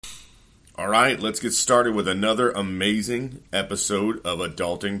All right, let's get started with another amazing episode of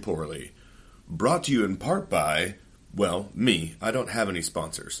Adulting Poorly. Brought to you in part by, well, me. I don't have any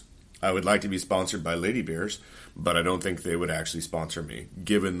sponsors. I would like to be sponsored by Lady Bears, but I don't think they would actually sponsor me,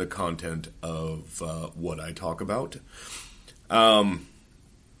 given the content of what I talk about.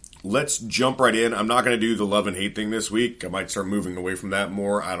 Let's jump right in. I'm not going to do the love and hate thing this week. I might start moving away from that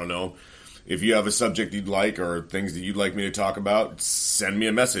more. I don't know. If you have a subject you'd like or things that you'd like me to talk about, send me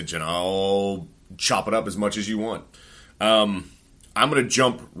a message and I'll chop it up as much as you want. I'm going to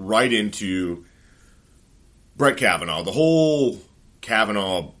jump right into Brett Kavanaugh, the whole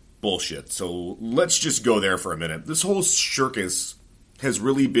Kavanaugh bullshit. So let's just go there for a minute. This whole circus has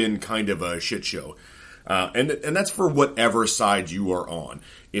really been kind of a shit show. And that's for whatever side you are on.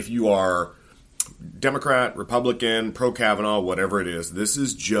 If you are Democrat, Republican, pro-Kavanaugh, whatever it is, this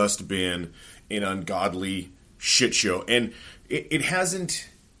has just been an ungodly shit show. And it hasn't,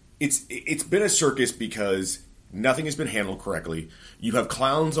 it's been a circus because nothing has been handled correctly. You have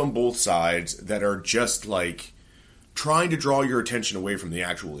clowns on both sides that are just like trying to draw your attention away from the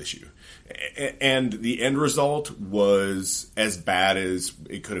actual issue. And the end result was as bad as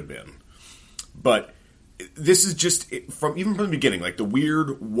it could have been. But this is just even from the beginning, like the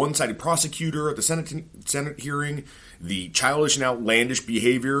weird one-sided prosecutor at the Senate hearing, the childish and outlandish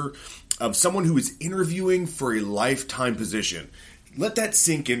behavior of someone who is interviewing for a lifetime position. Let that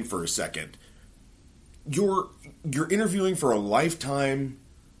sink in for a second. You're interviewing for a lifetime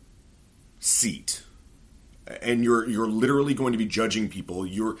seat, and you're literally going to be judging people.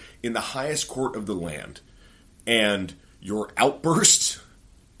 You're in the highest court of the land, and your outburst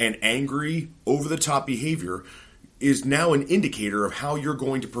and angry, over-the-top behavior is now an indicator of how you're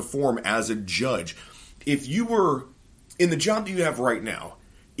going to perform as a judge. If you were in the job that you have right now,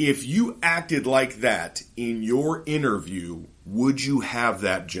 if you acted like that in your interview, would you have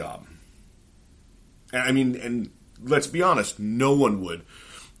that job? I mean, and let's be honest, no one would,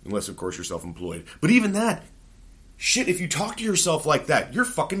 unless, of course, you're self-employed. But even that, shit, if you talk to yourself like that, you're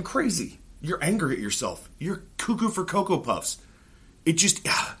fucking crazy. You're angry at yourself. You're cuckoo for Cocoa Puffs.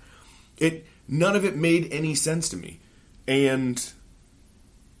 None of it made any sense to me. And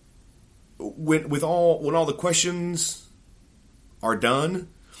when all the questions are done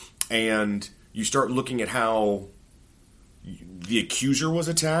and you start looking at how the accuser was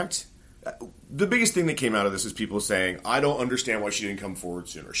attacked, the biggest thing that came out of this is people saying, I don't understand why she didn't come forward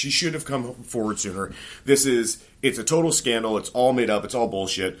sooner. She should have come forward sooner. It's a total scandal. It's all made up. It's all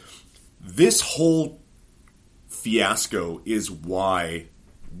bullshit. This whole fiasco is why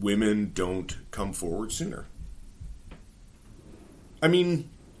women don't come forward sooner. I mean,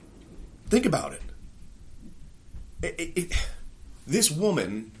 think about it. This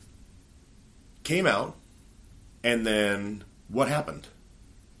woman came out, and then what happened?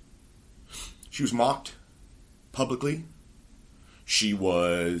 She was mocked publicly. She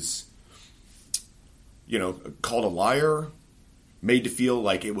was, called a liar, made to feel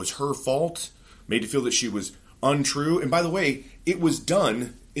like it was her fault, made to feel that she was untrue. And by the way, it was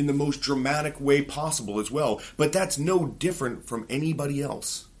done in the most dramatic way possible as well. But that's no different from anybody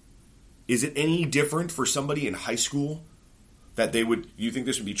else. Is it any different for somebody in high school that you think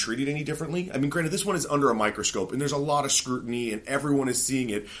this would be treated any differently? I mean, granted, this one is under a microscope and there's a lot of scrutiny and everyone is seeing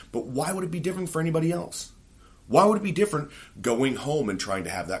it. But why would it be different for anybody else? Why would it be different going home and trying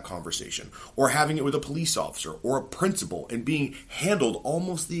to have that conversation, or having it with a police officer or a principal and being handled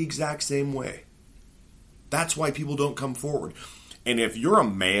almost the exact same way? That's why people don't come forward. And if you're a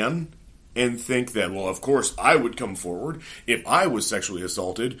man and think that, well, of course I would come forward if I was sexually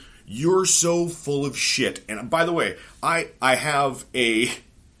assaulted, you're so full of shit. And by the way, I have a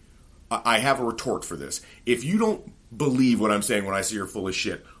retort for this. If you don't believe what I'm saying when I say you're full of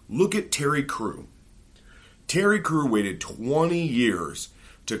shit, look at Terry Crew. Terry Crew waited 20 years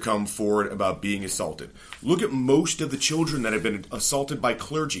to come forward about being assaulted. Look at most of the children that have been assaulted by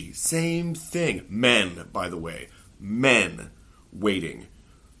clergy. Same thing. Men, by the way. Men waiting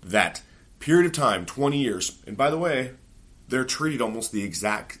that period of time, 20 years. And by the way, they're treated almost the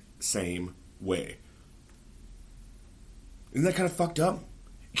exact same way. Isn't that kind of fucked up?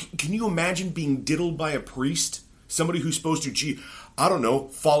 Can you imagine being diddled by a priest? Somebody who's supposed to,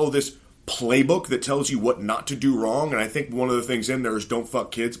 follow this playbook that tells you what not to do wrong. And I think one of the things in there is don't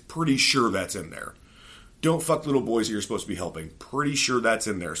fuck kids. Pretty sure that's in there. Don't fuck little boys that you're supposed to be helping. Pretty sure that's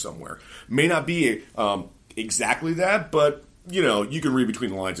in there somewhere. May not be exactly that, but, you can read between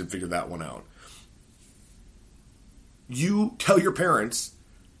the lines and figure that one out. You tell your parents,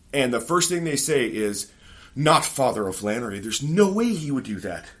 and the first thing they say is, not Father O'Flannery. There's no way he would do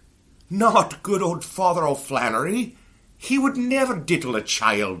that. Not good old Father O'Flannery. He would never diddle a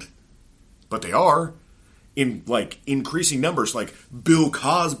child. but they are in like increasing numbers, like Bill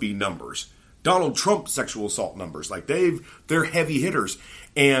Cosby numbers, Donald Trump sexual assault numbers. Like they're heavy hitters,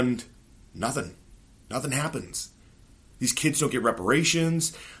 and nothing happens. These kids don't get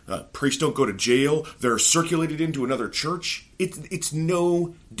reparations. Priests don't go to jail. They're circulated into another church. It's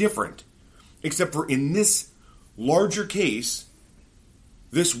no different, except for in this larger case,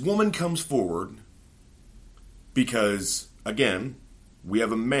 this woman comes forward because, again, we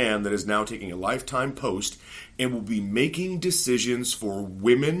have a man that is now taking a lifetime post and will be making decisions for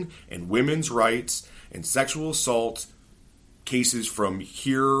women and women's rights and sexual assault cases from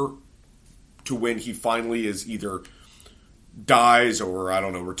here to when he finally is either dies or, I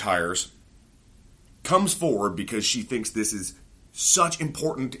don't know, retires. Comes forward because she thinks this is such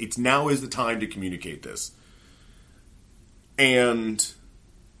important. Now is the time to communicate this. And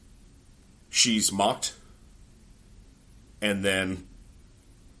she's mocked. And then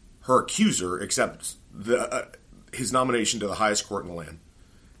her accuser accepts his nomination to the highest court in the land.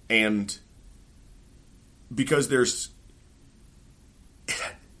 And because there's...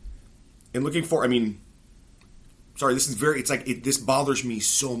 And looking for... Sorry, this is very... this bothers me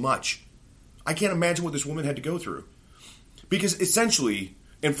so much. I can't imagine what this woman had to go through. Because essentially,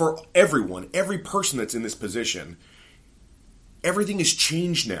 and for everyone, every person that's in this position, everything has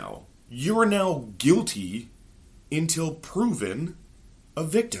changed now. You're now guilty until proven a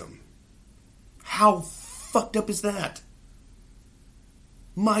victim. How fucked up is that?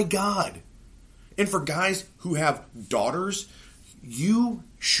 My God. And for guys who have daughters, you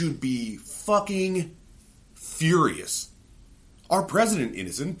should be fucking furious. Our president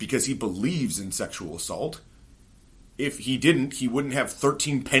isn't because he believes in sexual assault. If he didn't, he wouldn't have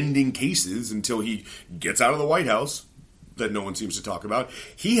 13 pending cases until he gets out of the White House that no one seems to talk about.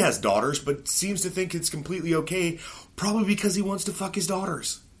 He has daughters, but seems to think it's completely okay, probably because he wants to fuck his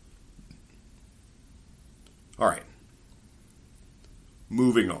daughters. All right.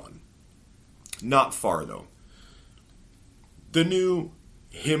 Moving on. Not far, though. The new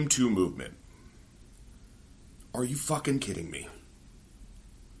Him Too movement. Are you fucking kidding me?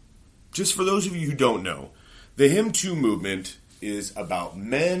 Just for those of you who don't know, the Him Too movement is about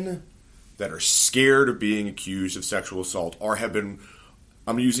men that are scared of being accused of sexual assault or have been,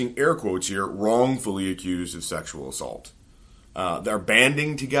 I'm using air quotes here, wrongfully accused of sexual assault. They're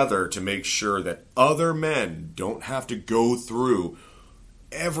banding together to make sure that other men don't have to go through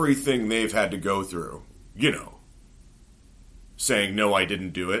everything they've had to go through. You know, saying, no, I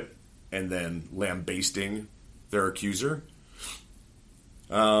didn't do it, and then lambasting their accuser.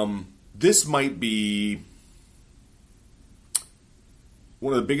 This might be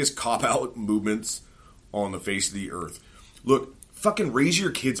one of the biggest cop-out movements on the face of the earth. Look, fucking raise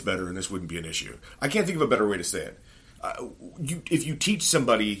your kids better and this wouldn't be an issue. I can't think of a better way to say it. If you teach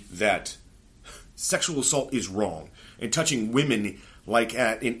somebody that sexual assault is wrong and touching women like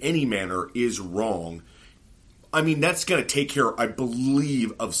in any manner is wrong, that's going to take care, I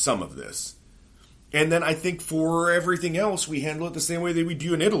believe, of some of this. And then I think for everything else, we handle it the same way that we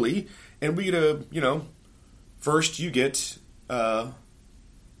do in Italy. And we get first you get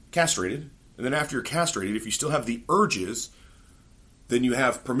castrated. And then after you're castrated, if you still have the urges, then you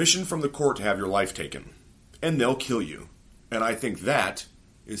have permission from the court to have your life taken. And they'll kill you. And I think that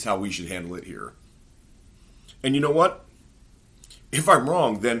is how we should handle it here. And you know what? If I'm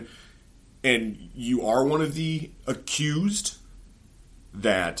wrong, then, and you are one of the accused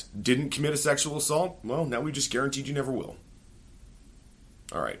that didn't commit a sexual assault, well, now we just guaranteed you never will.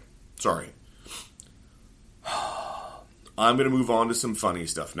 All right. Sorry. I'm going to move on to some funny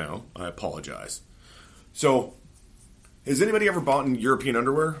stuff now. I apologize. So, has anybody ever bought in European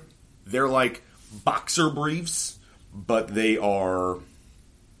underwear? They're like boxer briefs, but they're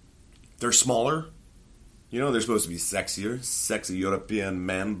smaller. They're supposed to be sexier. Sexy European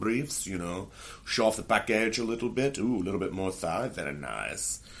man briefs, show off the package a little bit. Ooh, a little bit more thigh. Very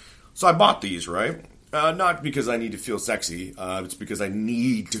nice. So I bought these, right? Not because I need to feel sexy. It's because I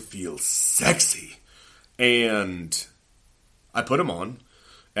need to feel sexy. And I put them on,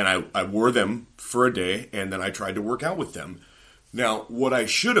 and I wore them for a day, and then I tried to work out with them. Now, what I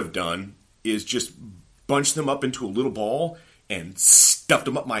should have done is just bunch them up into a little ball and stuffed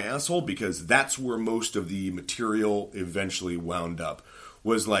them up my asshole, because that's where most of the material eventually wound up.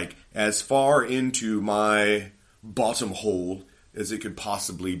 Was like as far into my bottom hole as it could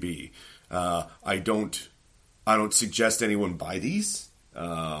possibly be. I don't suggest anyone buy these.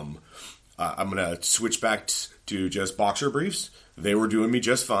 I'm going to switch back to just boxer briefs. They were doing me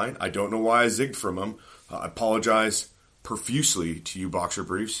just fine. I don't know why I zigged from them. I apologize profusely to you boxer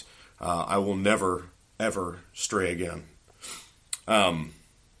briefs. I will never, ever stray again.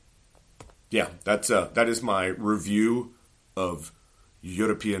 yeah, that is my review of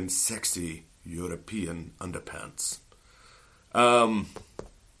European sexy European underpants.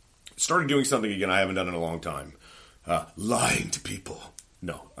 Started doing something again I haven't done in a long time. Lying to people.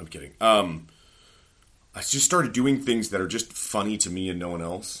 No, I'm kidding. I just started doing things that are just funny to me and no one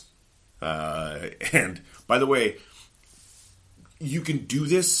else. And by the way, you can do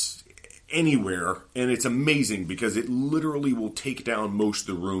this anywhere, and it's amazing because it literally will take down most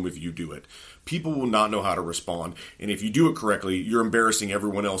of the room if you do it. People will not know how to respond, and if you do it correctly, you're embarrassing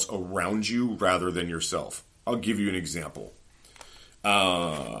everyone else around you rather than yourself. I'll give you an example.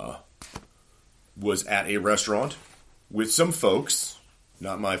 Was at a restaurant with some folks,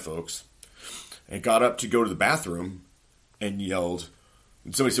 not my folks, and got up to go to the bathroom and yelled,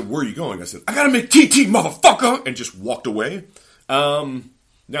 and somebody said, "Where are you going?" I said, "I gotta make TT, motherfucker!" and just walked away.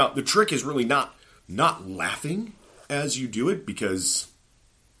 Now, the trick is really not laughing as you do it, because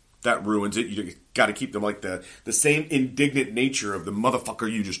that ruins it. You got to keep them like the same indignant nature of the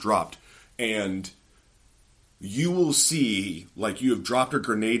motherfucker you just dropped. And you will see like you have dropped a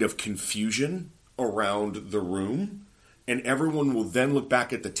grenade of confusion around the room, and everyone will then look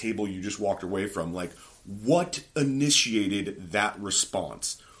back at the table you just walked away from like, what initiated that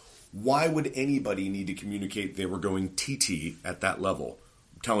response? Why would anybody need to communicate they were going TT at that level?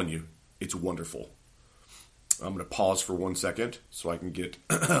 I'm telling you, it's wonderful. I'm going to pause for 1 second so I can get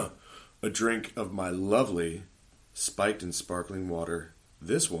a drink of my lovely spiked and sparkling water.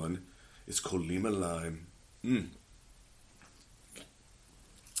 This one is Colima Lime.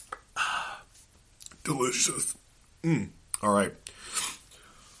 Delicious. All right.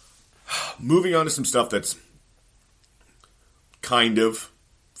 Moving on to some stuff that's kind of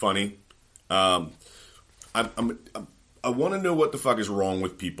funny. I want to know what the fuck is wrong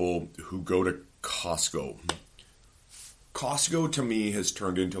with people who go to Costco. Costco to me has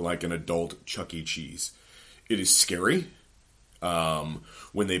turned into like an adult Chuck E. Cheese. It is scary.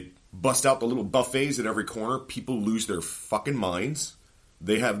 When they bust out the little buffets at every corner, people lose their fucking minds.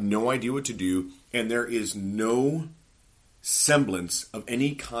 They have no idea what to do, and there is no semblance of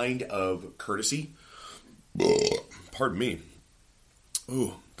any kind of courtesy. Pardon me.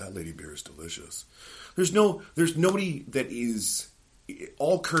 Oh, that lady beer is delicious. There's nobody that is,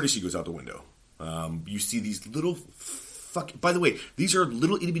 all courtesy goes out the window. You see these little by the way, these are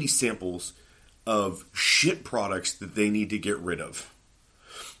little itty bitty samples of shit products that they need to get rid of.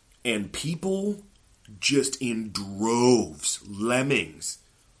 And people just in droves, lemmings,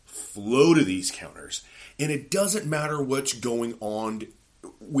 flow to these counters. And it doesn't matter what's going on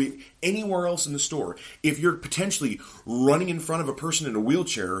with anywhere else in the store. If you're potentially running in front of a person in a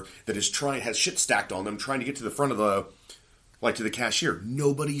wheelchair that has shit stacked on them, trying to get to the front of to the cashier,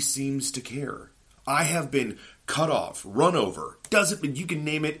 nobody seems to care. I have been cut off, run over, you can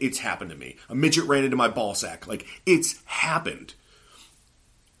name it, it's happened to me. A midget ran into my ball sack. Like, it's happened.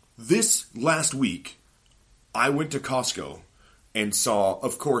 This last week, I went to Costco and saw,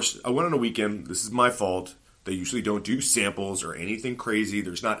 of course, I went on a weekend. This is my fault. They usually don't do samples or anything crazy.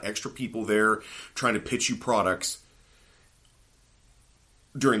 There's not extra people there trying to pitch you products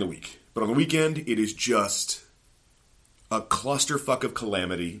during the week. But on the weekend, it is just a clusterfuck of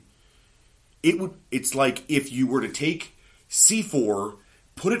calamity. It's like if you were to take C4,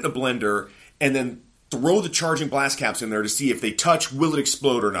 put it in a blender, and then throw the charging blast caps in there to see if they touch, will it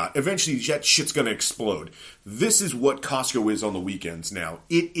explode or not? Eventually, that shit's going to explode. This is what Costco is on the weekends now.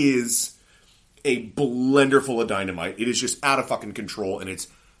 It is a blender full of dynamite. It is just out of fucking control, and it's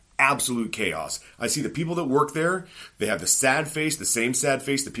absolute chaos. I see the people that work there, they have the same sad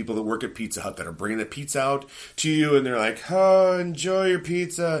face, the people that work at Pizza Hut that are bringing the pizza out to you, and they're like, oh, enjoy your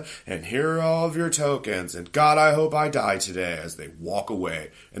pizza, and here are all of your tokens, and God, I hope I die today, as they walk away.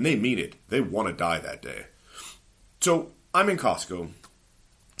 And they mean it. They want to die that day. So, I'm in Costco,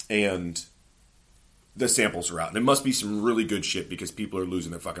 and the samples are out, and it must be some really good shit, because people are losing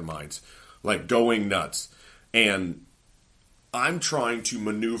their fucking minds. Like, going nuts. And I'm trying to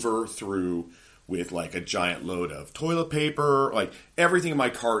maneuver through with like a giant load of toilet paper. Like, everything in my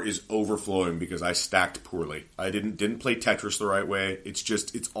cart is overflowing because I stacked poorly. I didn't play Tetris the right way.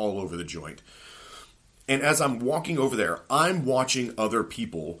 It's all over the joint. And as I'm walking over there, I'm watching other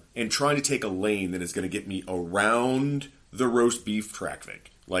people and trying to take a lane that is going to get me around the roast beef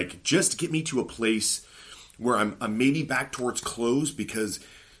traffic. Like, just get me to a place where I'm maybe back towards close, because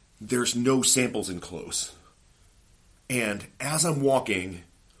there's no samples in close. And as I'm walking,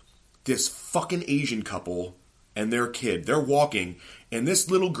 this fucking Asian couple and their kid, they're walking, and this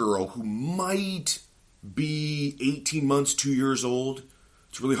little girl who might be 18 months, 2 years old,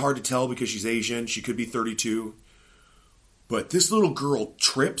 it's really hard to tell because she's Asian, she could be 32, but this little girl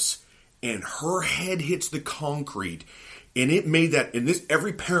trips and her head hits the concrete, and it made that, and this,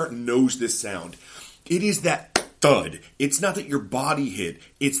 every parent knows this sound. It is that thud. It's not that your body hit,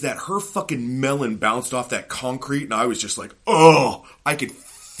 it's that her fucking melon bounced off that concrete, and I was just like, oh, I could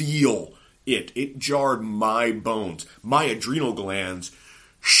feel it. It jarred my bones. My adrenal glands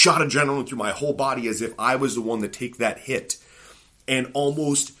shot adrenaline through my whole body as if I was the one to take that hit. And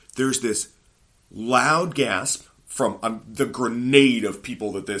almost, there's this loud gasp from the grenade of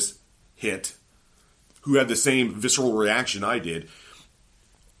people that this hit, who had the same visceral reaction I did.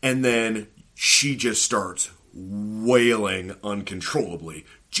 And then she just starts wailing uncontrollably.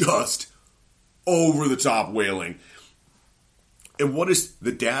 Just over the top wailing. And what is,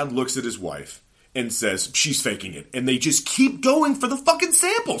 the dad looks at his wife and says, she's faking it. And they just keep going for the fucking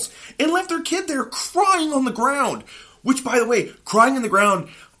samples and left their kid there crying on the ground. Which, by the way, crying on the ground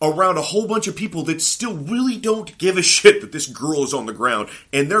around a whole bunch of people that still really don't give a shit that this girl is on the ground.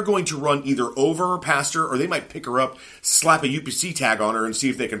 And they're going to run either over or past her, or they might pick her up, slap a UPC tag on her, and see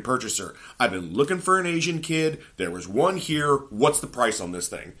if they can purchase her. I've been looking for an Asian kid. There was one here. What's the price on this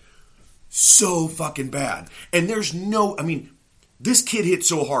thing? So fucking bad. And there's no, I mean, this kid hit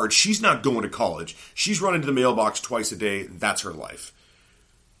so hard, she's not going to college. She's running to the mailbox twice a day. That's her life.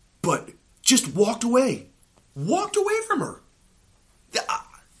 But just walked away. Walked away from her.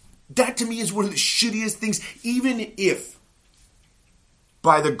 That to me is one of the shittiest things. Even if,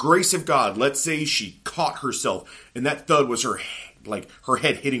 by the grace of God, let's say she caught herself and that thud was her, like her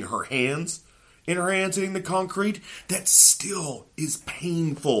head hitting her hands, and her hands hitting the concrete, that still is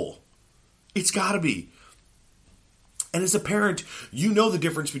painful. It's gotta be. And as a parent, you know the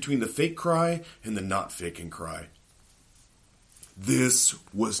difference between the fake cry and the not faking cry. This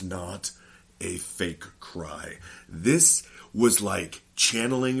was not a fake cry. This was like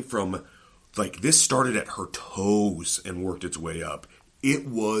channeling from, like, this started at her toes and worked its way up. It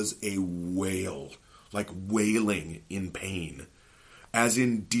was a wail, like wailing in pain. As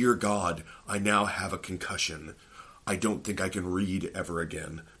in, dear God, I now have a concussion. I don't think I can read ever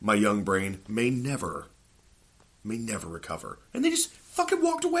again. My young brain may never recover. And they just fucking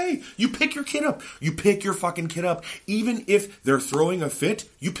walked away. You pick your kid up. You pick your fucking kid up. Even if they're throwing a fit,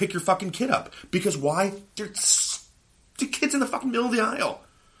 you pick your fucking kid up. Because why? The kid's in the fucking middle of the aisle.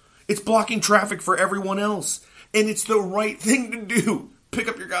 It's blocking traffic for everyone else. And it's the right thing to do. Pick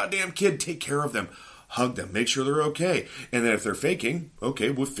up your goddamn kid. Take care of them. Hug them. Make sure they're okay. And then if they're faking,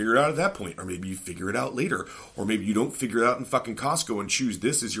 okay, we'll figure it out at that point. Or maybe you figure it out later. Or maybe you don't figure it out in fucking Costco and choose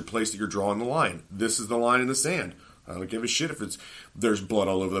this as your place that you're drawing the line. This is the line in the sand. I don't give a shit if there's blood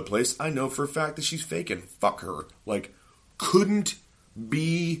all over the place. I know for a fact that she's faking. Fuck her. Like, couldn't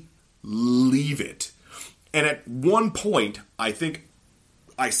believe it. And at one point, I think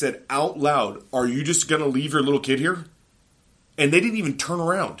I said out loud, are you just going to leave your little kid here? And they didn't even turn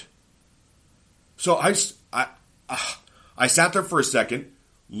around. So I sat there for a second,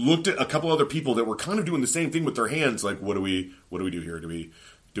 looked at a couple other people that were kind of doing the same thing with their hands. Like, what do we do here?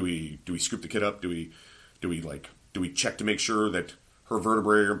 Do we scoop the kid up? Do we check to make sure that her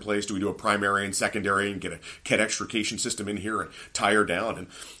vertebrae are in place? Do we do a primary and secondary and get a cat extrication system in here and tie her down and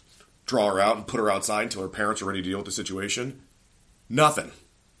draw her out and put her outside until her parents are ready to deal with the situation? Nothing.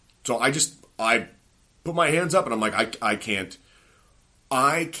 So I put my hands up and I'm like, I can't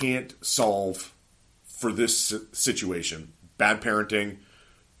solve for this situation. Bad parenting,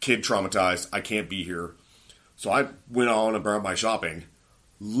 kid traumatized, I can't be here. So I went on about my shopping.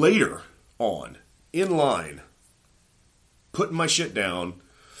 Later on, in line, putting my shit down,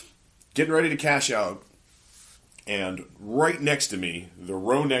 getting ready to cash out, and right next to me, the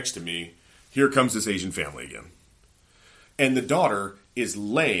row next to me, here comes this Asian family again. And the daughter is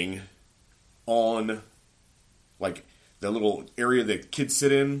laying on, like, the little area that kids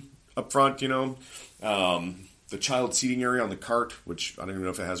sit in up front, you know, the child seating area on the cart, which I don't even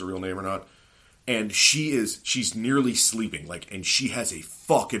know if it has a real name or not. And she's nearly sleeping, like, and she has a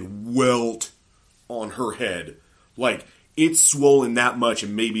fucking welt on her head. Like, it's swollen that much,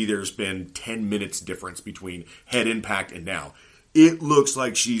 and maybe there's been 10 minutes difference between head impact and now. It looks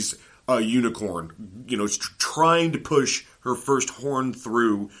like she's a unicorn, you know, trying to push her first horn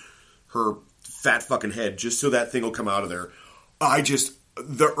through her fat fucking head just so that thing will come out of there.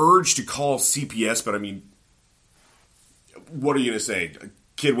 The urge to call CPS, but I mean, what are you going to say? A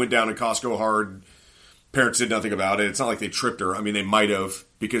kid went down in Costco hard. Parents did nothing about it. It's not like they tripped her. I mean, they might have,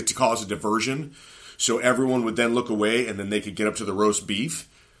 because to cause a diversion. So everyone would then look away, and then they could get up to the roast beef.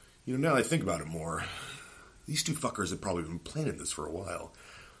 You know, now that I think about it more, these two fuckers have probably been planning this for a while.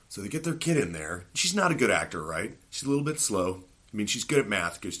 So they get their kid in there. She's not a good actor, right? She's a little bit slow. I mean, she's good at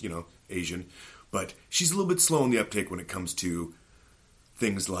math because, you know, Asian. But she's a little bit slow in the uptake when it comes to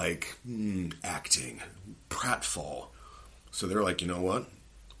things like acting, pratfall. So they're like, you know what?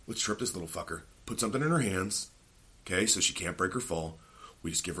 Let's trip this little fucker. Put something in her hands, okay, so she can't break her fall. We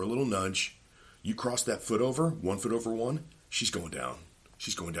just give her a little nudge. You cross that foot over, 1 foot over one, she's going down.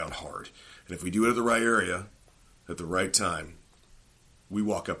 She's going down hard. And if we do it at the right area, at the right time, we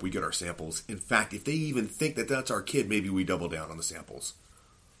walk up, we get our samples. In fact, if they even think that that's our kid, maybe we double down on the samples.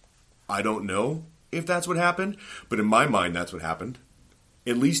 I don't know if that's what happened, but in my mind, that's what happened.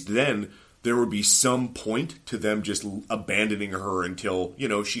 At least then, there would be some point to them just abandoning her until,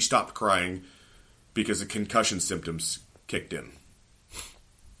 she stopped crying because the concussion symptoms kicked in.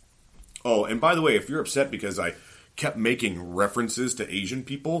 Oh, and by the way, if you're upset because I kept making references to Asian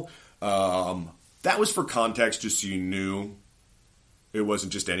people, that was for context, just so you knew it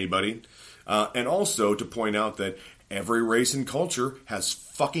wasn't just anybody. And also to point out that every race and culture has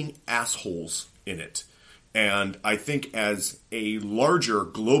fucking assholes in it. And I think as a larger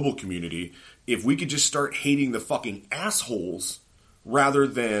global community, if we could just start hating the fucking assholes rather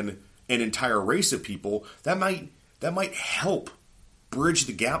than an entire race of people, that might help bridge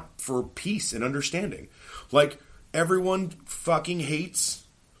the gap for peace and understanding. Like, everyone fucking hates,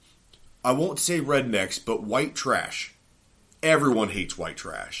 I won't say rednecks, but white trash. Everyone hates white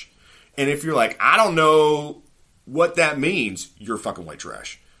trash. And if you're like, I don't know what that means, you're fucking white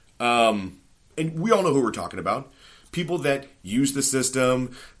trash. And we all know who we're talking about. People that use the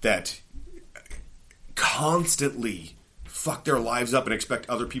system, that constantly fuck their lives up and expect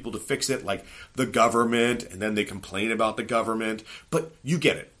other people to fix it, like the government, and then they complain about the government. But you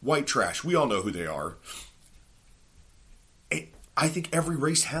get it. White trash. We all know who they are. I think every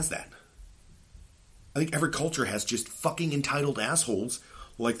race has that. I think every culture has just fucking entitled assholes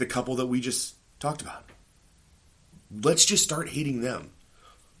like the couple that we just talked about. Let's just start hating them.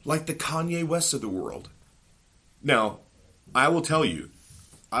 Like the Kanye Wests of the world. Now, I will tell you,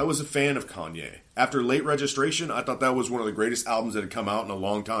 I was a fan of Kanye. After Late Registration, I thought that was one of the greatest albums that had come out in a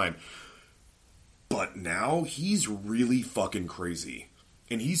long time. But now, he's really fucking crazy.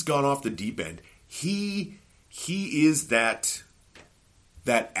 And he's gone off the deep end. He is that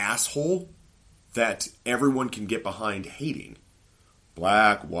asshole that everyone can get behind hating.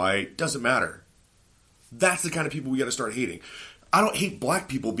 Black, white, doesn't matter. That's the kind of people we got to start hating. I don't hate black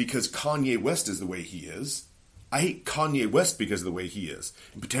people because Kanye West is the way he is. I hate Kanye West because of the way he is.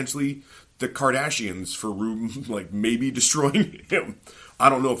 And potentially the Kardashians for maybe destroying him. I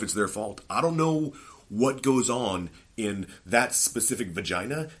don't know if it's their fault. I don't know what goes on in that specific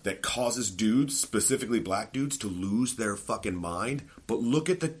vagina that causes dudes, specifically black dudes, to lose their fucking mind. But look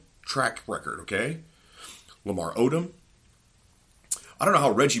at the track record, okay? Lamar Odom. I don't know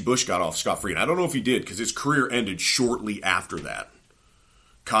how Reggie Bush got off scot-free, and I don't know if he did, because his career ended shortly after that.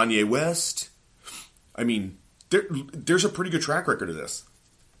 Kanye West. I mean, there's a pretty good track record of this.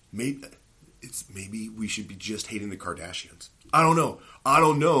 Maybe we should be just hating the Kardashians. I don't know. I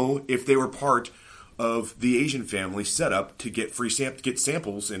don't know if they were part of the Asian family set up to get get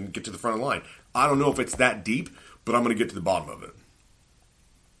samples and get to the front of the line. I don't know if it's that deep, but I'm going to get to the bottom of it.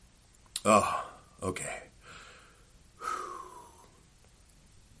 Oh, okay.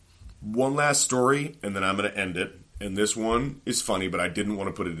 One last story, and then I'm going to end it. And this one is funny, but I didn't want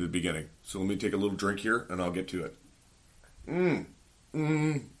to put it at the beginning. So let me take a little drink here, and I'll get to it.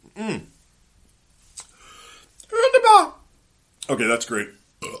 Okay, that's great.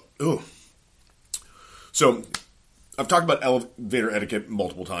 Oh. So, I've talked about elevator etiquette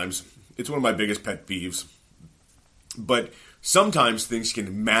multiple times. It's one of my biggest pet peeves. But sometimes things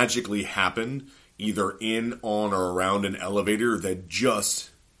can magically happen, either in, on, or around an elevator that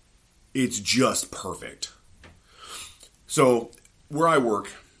it's just perfect. So, where I work,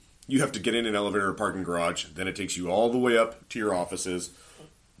 you have to get in an elevator or parking garage, then it takes you all the way up to your offices,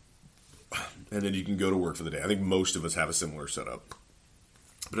 and then you can go to work for the day. I think most of us have a similar setup.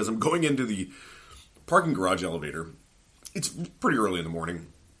 But as I'm going into the parking garage elevator, it's pretty early in the morning.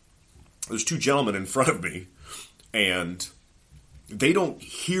 There's two gentlemen in front of me, and they don't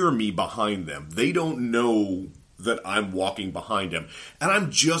hear me behind them. They don't know that I'm walking behind them. And I'm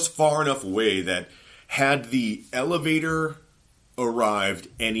just far enough away that had the elevator arrived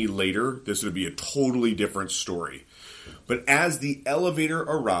any later, this would be a totally different story. But as the elevator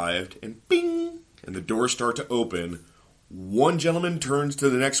arrived, and bing, and the doors start to open, one gentleman turns to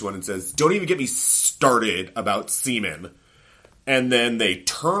the next one and says, "Don't even get me started about semen." And then they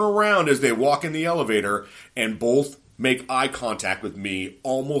turn around as they walk in the elevator and both make eye contact with me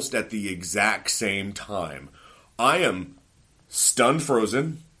almost at the exact same time. I am stunned,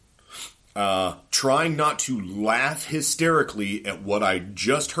 frozen. trying not to laugh hysterically at what I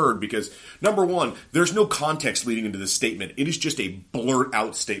just heard because, number one, there's no context leading into this statement. It is just a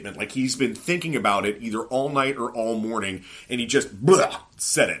blurt-out statement. Like he's been thinking about it either all night or all morning, and he just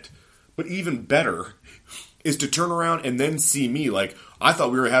said it. But even better is to turn around and then see me like, I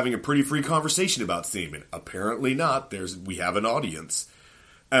thought we were having a pretty free conversation about semen. Apparently not. We have an audience.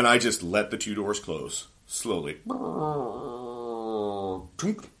 And I just let the two doors close slowly.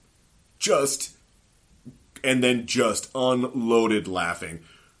 And then just unloaded laughing.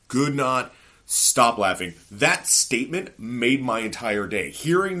 Could not stop laughing. That statement made my entire day.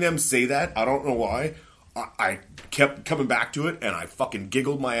 Hearing them say that, I don't know why, I kept coming back to it, and I fucking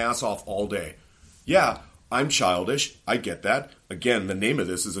giggled my ass off all day. Yeah, I'm childish. I get that. Again, the name of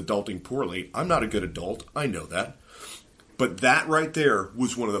this is Adulting Poorly. I'm not a good adult. I know that. But that right there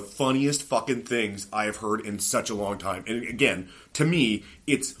was one of the funniest fucking things I have heard in such a long time. And again, to me,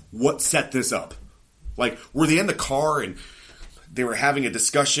 it's what set this up. Like, were they in the car and they were having a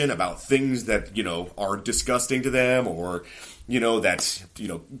discussion about things that, are disgusting to them or, that,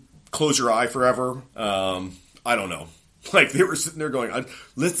 close your eye forever? I don't know. Like, they were sitting there going,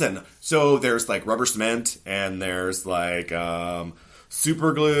 listen, so there's, like, rubber cement and there's, like,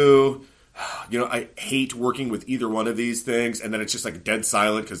 super glue. I hate working with either one of these things, and then it's just like dead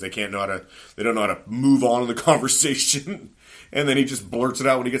silent because they don't know how to move on in the conversation. And then he just blurts it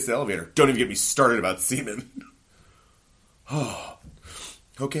out when he gets to the elevator. Don't even get me started about semen. Oh,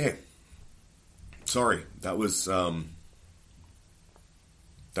 okay. Sorry, that was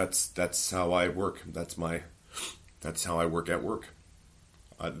that's how I work. That's how I work at work.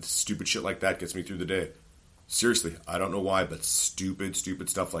 Stupid shit like that gets me through the day. Seriously, I don't know why, but stupid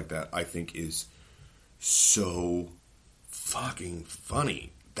stuff like that I think is so fucking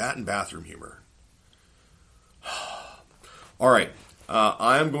funny. That and bathroom humor. All right,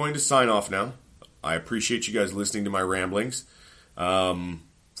 I am going to sign off now. I appreciate you guys listening to my ramblings. For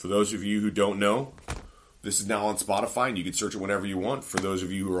those of you who don't know, this is now on Spotify, and you can search it whenever you want. For those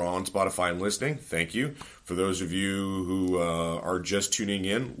of you who are on Spotify and listening, thank you. For those of you who are just tuning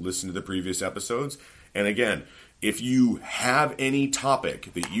in, listen to the previous episodes. And again, if you have any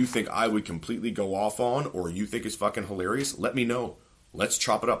topic that you think I would completely go off on or you think is fucking hilarious, let me know. Let's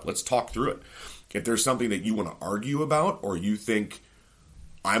chop it up. Let's talk through it. If there's something that you want to argue about or you think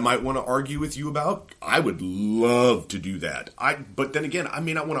I might want to argue with you about, I would love to do that. But then again, I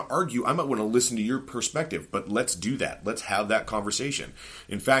may not want to argue. I might want to listen to your perspective, but let's do that. Let's have that conversation.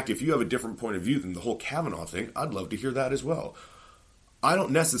 In fact, if you have a different point of view than the whole Kavanaugh thing, I'd love to hear that as well. I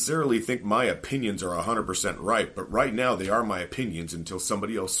don't necessarily think my opinions are 100% right, but right now they are my opinions until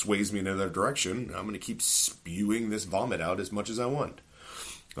somebody else sways me in another direction. I'm going to keep spewing this vomit out as much as I want.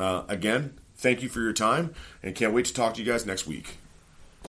 Again, thank you for your time, and can't wait to talk to you guys next week.